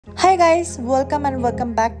Hi guys, welcome and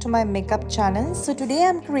welcome back to my makeup channel. So today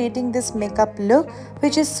I'm creating this makeup look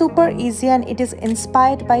which is super easy and it is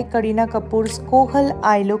inspired by Kareena Kapoor's Kohl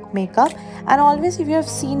eye look makeup. And always if you have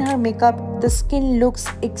seen her makeup, the skin looks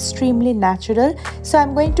extremely natural. So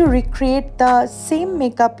I'm going to recreate the same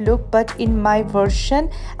makeup look but in my version.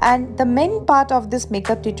 And the main part of this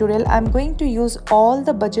makeup tutorial, I'm going to use all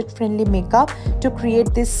the budget friendly makeup to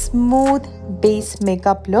create this smooth base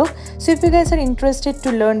makeup look. So if you guys are interested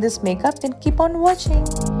to learn this makeup, then keep on watching.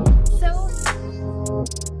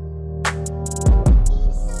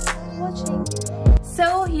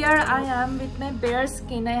 So here I am with my bare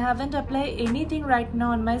skin. I haven't applied anything right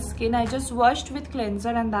now on my skin. I just washed with cleanser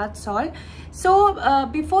and that's all. So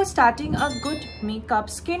before starting a good makeup,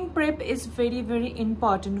 skin prep is very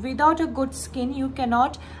important. Without a good skin, you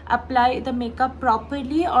cannot apply the makeup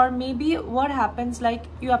properly, or maybe what happens, like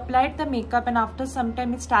you applied the makeup and after some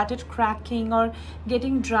time it started cracking or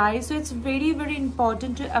getting dry. So it's very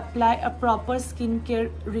important to apply a proper skincare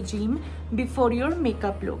regime before your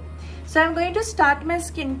makeup look. So I'm going to start my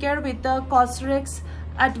skincare with the Cosrx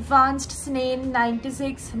Advanced Snail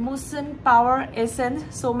 96 Mucin Power Essence.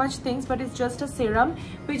 So much things, but it's just a serum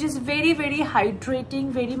which is very hydrating,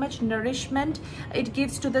 very much nourishment it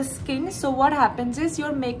gives to the skin. So what happens is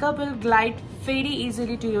your makeup will glide very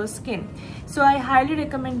easily to your skin. So I highly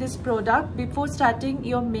recommend this product. Before starting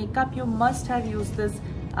your makeup, you must have used this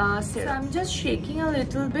serum. So I'm just shaking a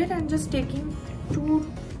little bit and just taking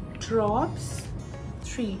 2 drops.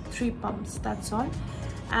 Three pumps, that's all.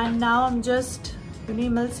 And now I'm just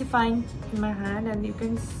emulsifying in my hand, and you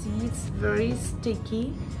can see it's very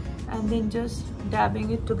sticky, and then just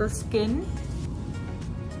dabbing it to the skin.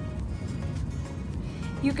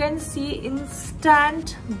 You can see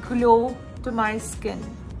instant glow to my skin.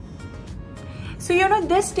 So you know,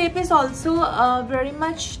 this tip is also very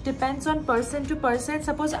much depends on person to person.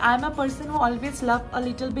 Suppose I'm a person who always love a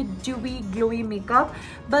little bit dewy glowy makeup,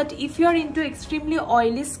 but if you're into extremely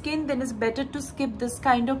oily skin, then it's better to skip this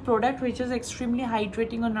kind of product which is extremely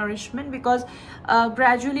hydrating or nourishment, because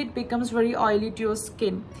gradually it becomes very oily to your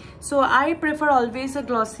skin. So I prefer always a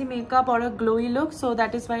glossy makeup or a glowy look, so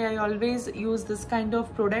that is why I always use this kind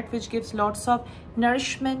of product which gives lots of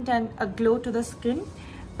nourishment and a glow to the skin.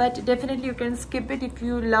 But definitely you can skip it if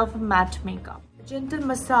you love matte makeup. Gentle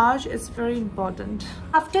massage is very important.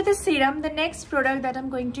 After the serum, the next product that I'm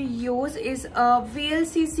going to use is a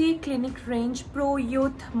VLCC Clinic Range Pro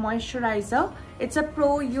Youth Moisturizer. It's a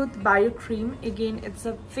Pro Youth Bio Cream. Again, it's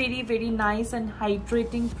a very nice and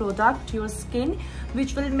hydrating product to your skin,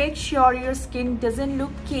 which will make sure your skin doesn't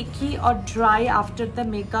look cakey or dry after the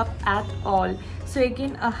makeup at all. So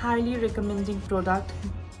again, a highly recommending product.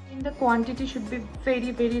 The quantity should be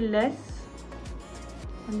very less,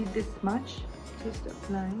 only this much, just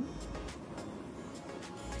applying.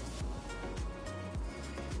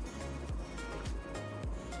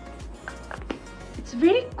 It's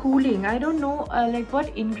very cooling. I don't know like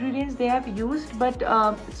what ingredients they have used, but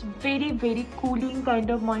it's very cooling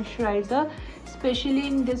kind of moisturizer, especially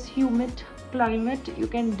in this humid climate. You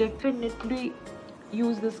can definitely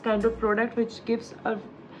use this kind of product which gives a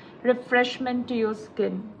refreshment to your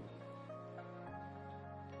skin.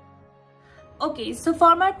 Okay, so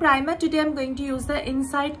for my primer today, I'm going to use the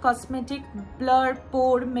Inside Cosmetic Blur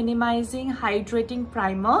Pore Minimizing Hydrating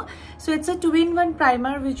Primer. So it's a 2-in-1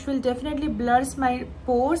 primer which will definitely blurs my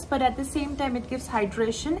pores, but at the same time it gives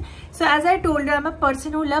hydration. So as I told you, I'm a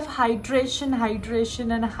person who loves hydration.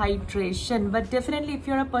 But definitely if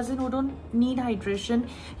you're a person who don't need hydration,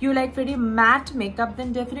 you like very matte makeup,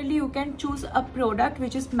 then definitely you can choose a product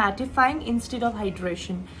which is mattifying instead of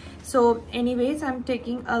hydration. So anyways, I'm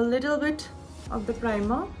taking a little bit of the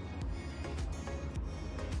primer,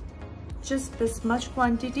 just this much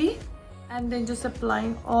quantity, and then just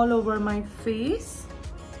applying all over my face.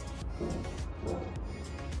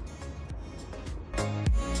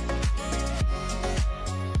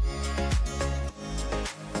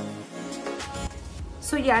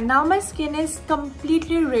 So yeah, now my skin is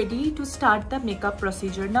completely ready to start the makeup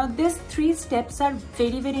procedure. Now these 3 steps are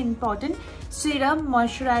very important: serum,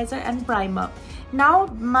 moisturizer and primer. Now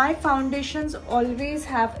my foundations always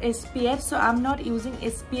have SPF, so I'm not using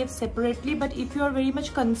SPF separately, but if you are very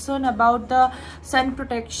much concerned about the sun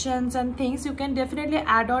protections and things, you can definitely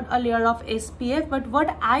add on a layer of SPF. But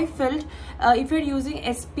what I felt, if you're using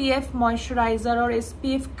SPF moisturizer or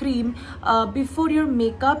SPF cream before your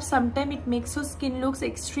makeup, sometimes it makes your skin looks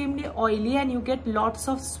extremely oily and you get lots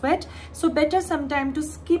of sweat. So better sometime to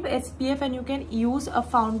skip SPF and you can use a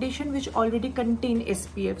foundation which already contain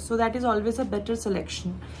SPF. So that is always a better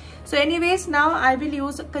selection. So anyways, now I will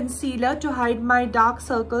use concealer to hide my dark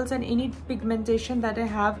circles and any pigmentation that I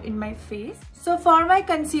have in my face. So for my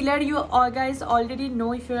concealer, you all guys already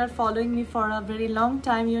know, if you are following me for a very long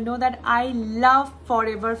time, you know that I love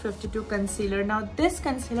Forever 52 concealer. Now this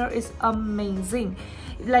concealer is amazing.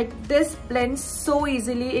 Like, this blends so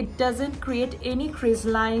easily. It doesn't create any crease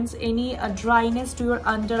lines, any dryness to your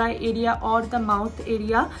under eye area or the mouth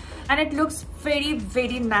area, and it looks very,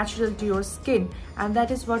 very natural to your skin. And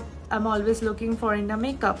that is what I'm always looking for in the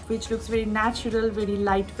makeup, which looks very natural, very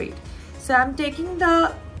lightweight. So I'm taking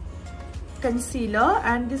the concealer,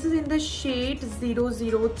 and this is in the shade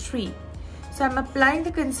 003. So I'm applying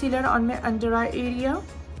the concealer on my under eye area.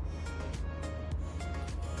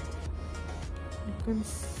 You can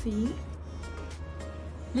see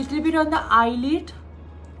little bit on the eyelid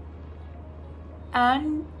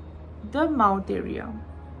and the mouth area,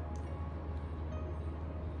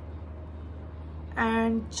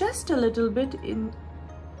 and just a little bit in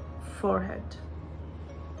forehead.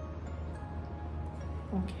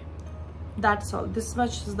 Okay, that's all. This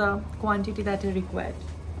much is the quantity that I required.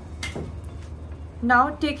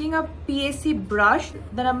 Now taking a PAC brush,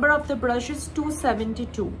 the number of the brush is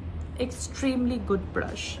 272. Extremely good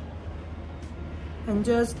brush, and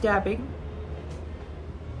just dabbing.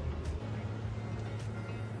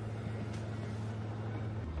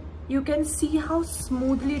 You can see how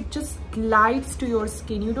smoothly it just glides to your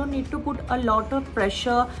skin. You don't need to put a lot of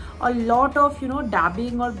pressure, a lot of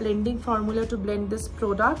dabbing or blending formula to blend this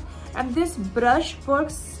product. And this brush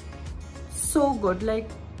works so good. Like,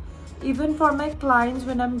 even for my clients,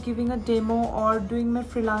 when I'm giving a demo or doing my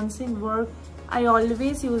freelancing work, I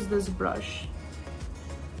always use this brush.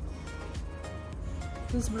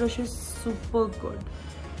 This brush is super good.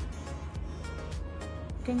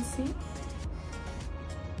 You can see.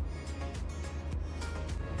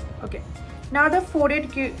 Okay, now the forehead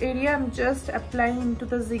area, I'm just applying into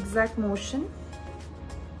the zigzag motion.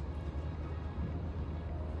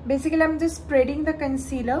 Basically, I'm just spreading the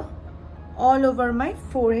concealer all over my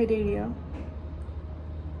forehead area.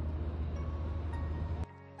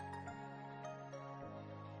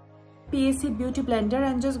 PAC Beauty Blender,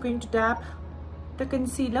 I'm just going to dab the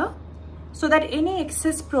concealer so that any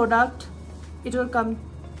excess product, it will come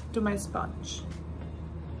to my sponge.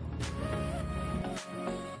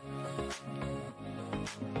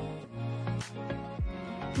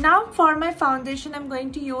 Now for my foundation, I'm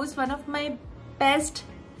going to use one of my best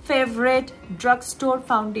favorite drugstore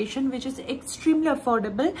foundation, which is extremely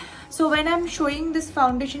affordable. So when I'm showing this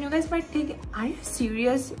foundation, you guys might think, are you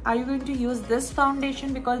serious? Are you going to use this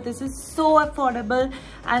foundation? Because this is so affordable,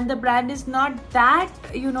 and the brand is not that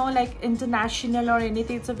like international or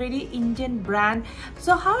anything. It's a very Indian brand.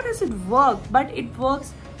 So how does it work? But it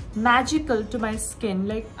works magical to my skin.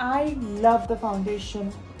 Like, I love the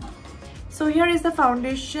foundation. So here is the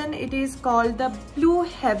foundation. It is called the Blue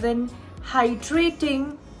Heaven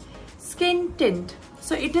Hydrating Skin Tint.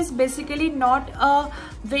 So it is basically not a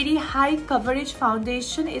very high coverage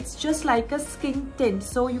foundation. It's just like a skin tint.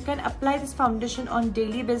 So you can apply this foundation on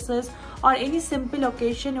daily basis or any simple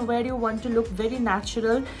occasion where you want to look very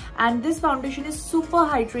natural. And this foundation is super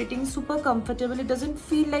hydrating, super comfortable. It doesn't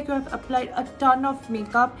feel like you have applied a ton of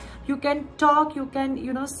makeup. You can talk, you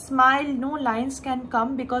can smile, no lines can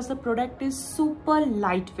come because the product is super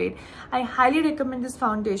lightweight. I highly recommend this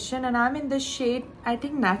foundation, and I'm in the shade, I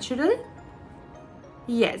think, Natural.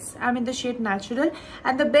 Yes, I'm in the shade Natural.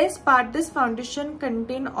 And the best part, this foundation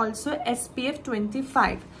contains also SPF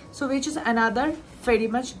 25, so which is another very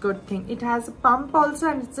much good thing. It has a pump also,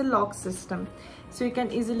 and it's a lock system, so you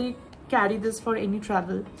can easily carry this for any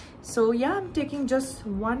travel. So yeah, I'm taking just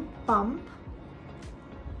one pump,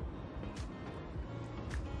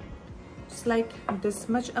 just like this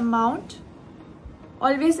much amount.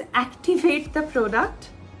 Always activate the product,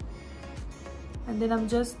 and then I'm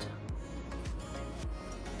just,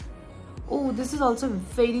 oh, this is also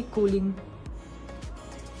very cooling.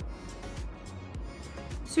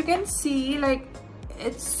 So you can see, like,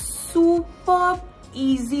 it's super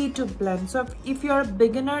easy to blend. So if you're a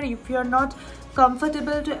beginner, if you're not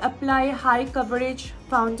comfortable to apply high coverage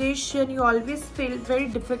foundation, you always feel very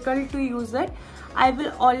difficult to use it, I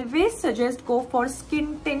will always suggest go for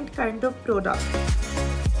skin tint kind of product.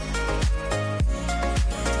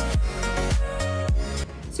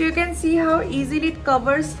 So you can see how easily it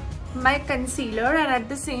covers my concealer, and at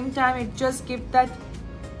the same time it just gives that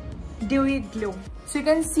dewy glow. So you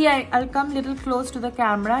can see, I'll come little close to the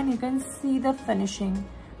camera, and you can see the finishing.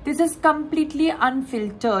 This is completely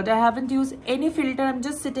unfiltered. I haven't used any filter. I'm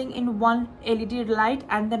just sitting in one LED light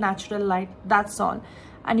and the natural light. That's all.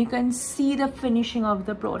 And you can see the finishing of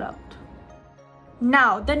the product.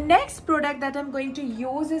 Now the next product that I'm going to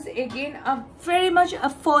use is again a very much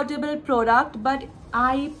affordable product, but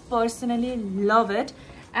I personally love it,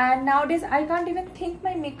 and nowadays I can't even think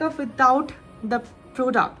my makeup without the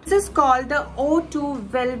product. This is called the O2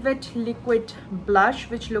 Velvet Liquid Blush,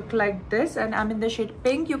 which look like this, and I'm in the shade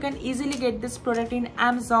pink. You can easily get this product in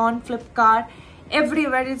Amazon, Flipkart,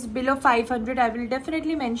 everywhere. It's below 500. I will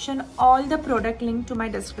definitely mention all the product link to my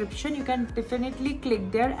description. You can definitely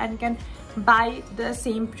click there and can buy the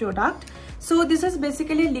same product. So this is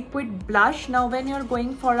basically liquid blush. Now when you're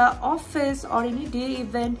going for an office or any day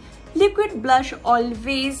event, liquid blush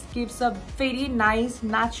always gives a very nice,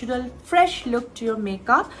 natural, fresh look to your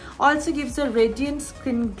makeup. Also gives a radiant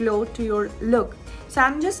skin glow to your look. So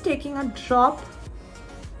I'm just taking a drop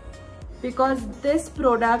because this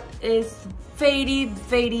product is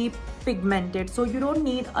very pigmented. So you don't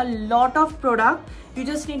need a lot of product. You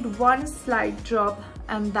just need one slight drop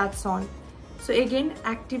and that's all. So again,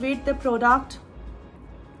 activate the product,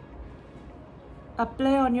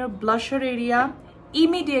 apply on your blusher area,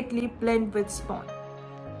 immediately blend with sponge.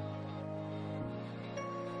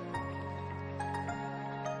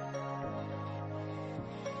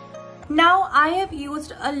 Now I have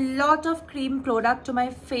used a lot of cream product to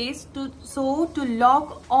my face, to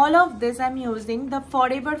lock all of this I'm using the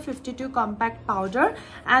Forever 52 compact powder,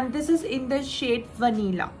 and this is in the shade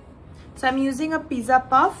vanilla. So I'm using a pizza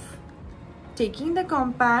puff, taking the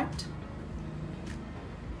compact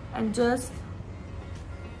and just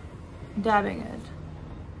dabbing it.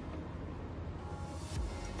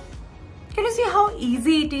 Can you see how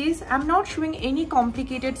easy it is? I'm not showing any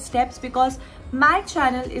complicated steps because my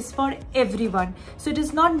channel is for everyone. So it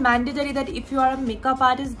is not mandatory that if you are a makeup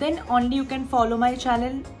artist, then only you can follow my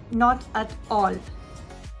channel. Not at all.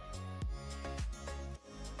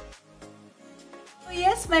 So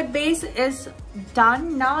yes, my base is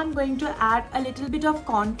done. Now I'm going to add a little bit of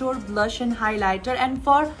contour, blush and highlighter, and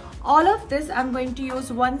for all of this I'm going to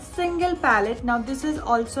use one single palette. Now this is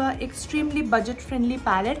also an extremely budget friendly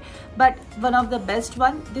palette, but one of the best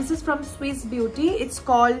one. This is from Swiss Beauty. It's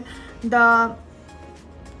called the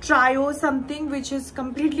Trio something, which is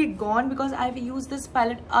completely gone because I've used this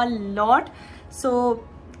palette a lot. So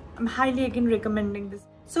I'm highly again recommending this.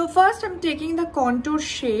 So first I'm taking the contour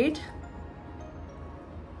shade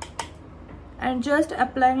and just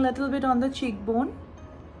applying a little bit on the cheekbone.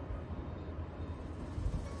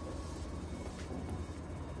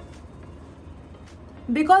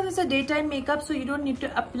 Because it's a daytime makeup, so you don't need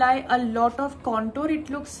to apply a lot of contour. It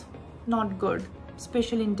looks not good,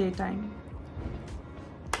 especially in daytime.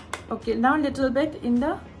 Okay, now a little bit in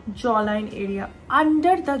the jawline area,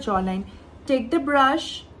 under the jawline. Take the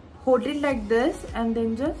brush, hold it like this, and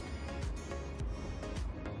then just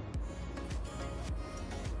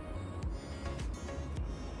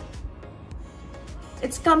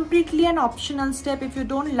it's completely an optional step. If you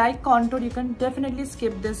don't like contour, you can definitely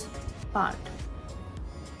skip this part.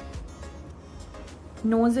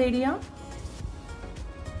 Nose area.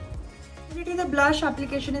 Already the blush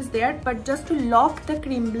application is there, but just to lock the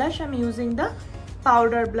cream blush, I'm using the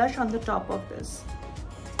powder blush on the top of this.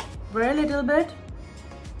 Very little bit.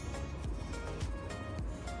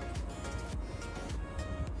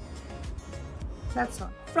 That's all.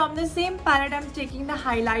 From the same palette, I'm taking the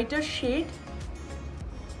highlighter shade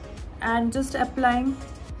and just applying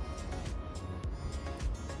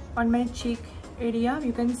on my cheek area.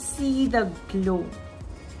 You can see the glow.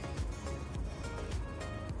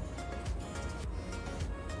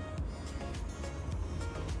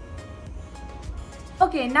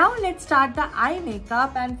 Okay, now let's start the eye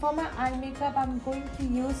makeup, and for my eye makeup I'm going to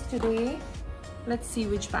use today, let's see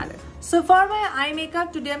which palette. So for my eye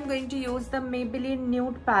makeup today I'm going to use the Maybelline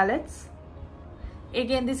Nude palettes.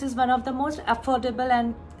 Again, this is one of the most affordable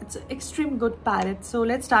and it's an extreme good palette. So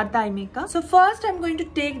let's start the eye makeup. So first I'm going to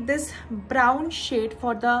take this brown shade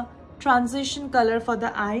for the transition color for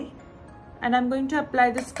the eye, and I'm going to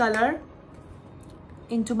apply this color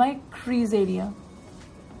into my crease area.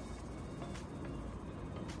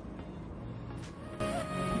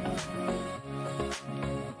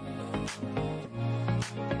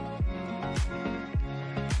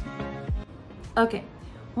 Okay,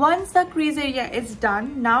 once the crease area is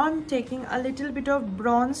done, now I'm taking a little bit of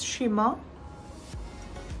bronze shimmer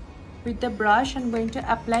with the brush and going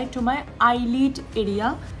to apply to my eyelid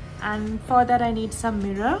area, and for that I need some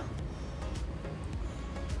mirror.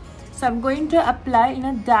 So I'm going to apply in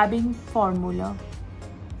a dabbing formula.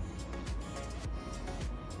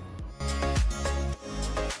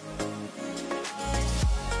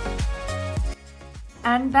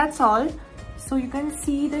 And that's all. So you can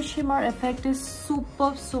see the shimmer effect is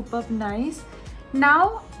super nice.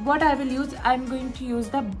 Now what I will use, I'm going to use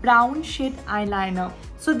the brown shade eyeliner.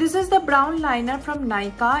 So this is the brown liner from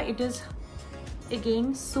Nykaa. It is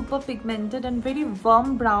again super pigmented and very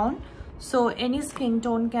warm brown, so any skin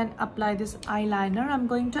tone can apply this eyeliner. I'm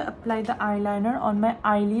going to apply the eyeliner on my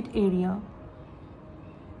eyelid area.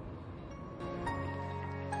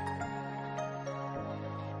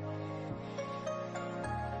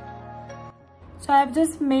 So I've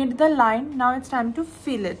just made the line. Now it's time to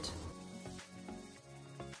fill it.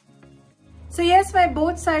 So yes, my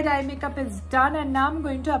both side eye makeup is done, and now I'm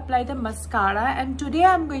going to apply the mascara, and today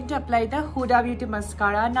I'm going to apply the Huda Beauty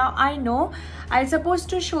mascara. Now I know I'm supposed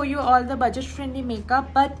to show you all the budget friendly makeup,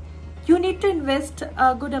 but you need to invest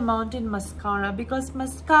a good amount in mascara, because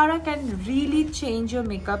mascara can really change your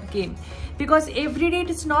makeup game. Because every day it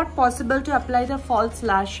is not possible to apply the false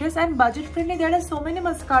lashes, and budget friendly there are so many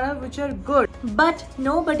mascara which are good, but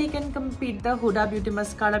nobody can compete the Huda Beauty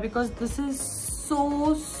mascara, because this is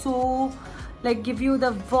so like give you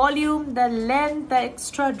the volume, the length, the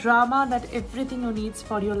extra drama, that everything you need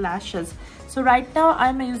for your lashes. So right now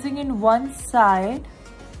I'm using in one side.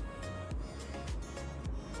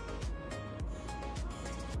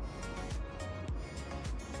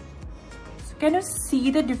 So can you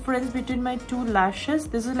see the difference between my two lashes?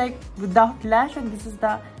 This is like without lash, and this is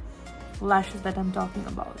the lashes that I'm talking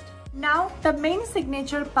about. Now the main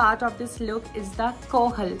signature part of this look is the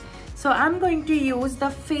Kohl. So I'm going to use the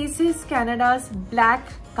Faces Canada's black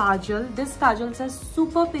kajal. This kajals are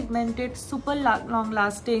super pigmented, super long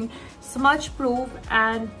lasting, smudge proof,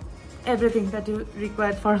 and everything that you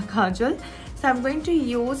require for a kajal. So I'm going to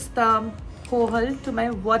use the Kohl to my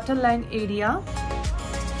waterline area.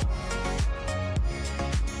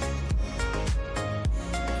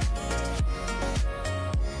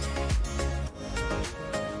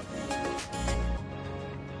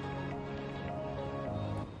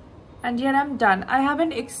 And here I'm done. I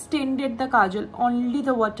haven't extended the kajal, only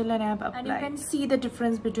the waterline I have applied. And you can see the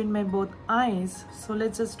difference between my both eyes. So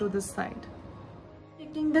let's just do this side.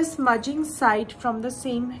 Taking the smudging side from the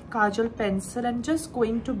same kajal pencil and just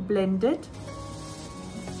going to blend it.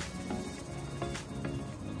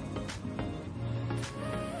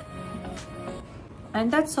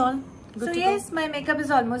 And that's all. So yes, my makeup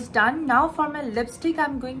is almost done. Now for my lipstick,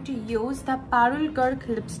 I'm going to use the Parul Girk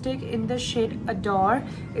lipstick in the shade Adore.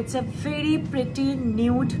 It's a very pretty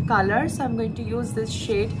nude color, so I'm going to use this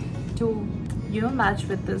shade to, you know, match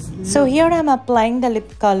with this look. So here I'm applying the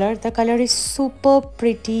lip color. The color is super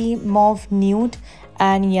pretty mauve nude,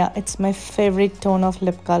 and yeah, it's my favorite tone of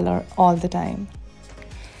lip color all the time.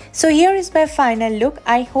 So here is my final look.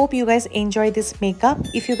 I hope you guys enjoy this makeup.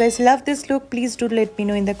 If you guys love this look, please do let me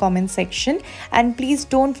know in the comment section, and please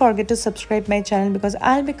don't forget to subscribe my channel, because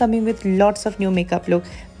I'll be coming with lots of new makeup look.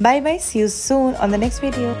 Bye bye, see you soon on the next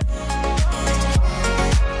video.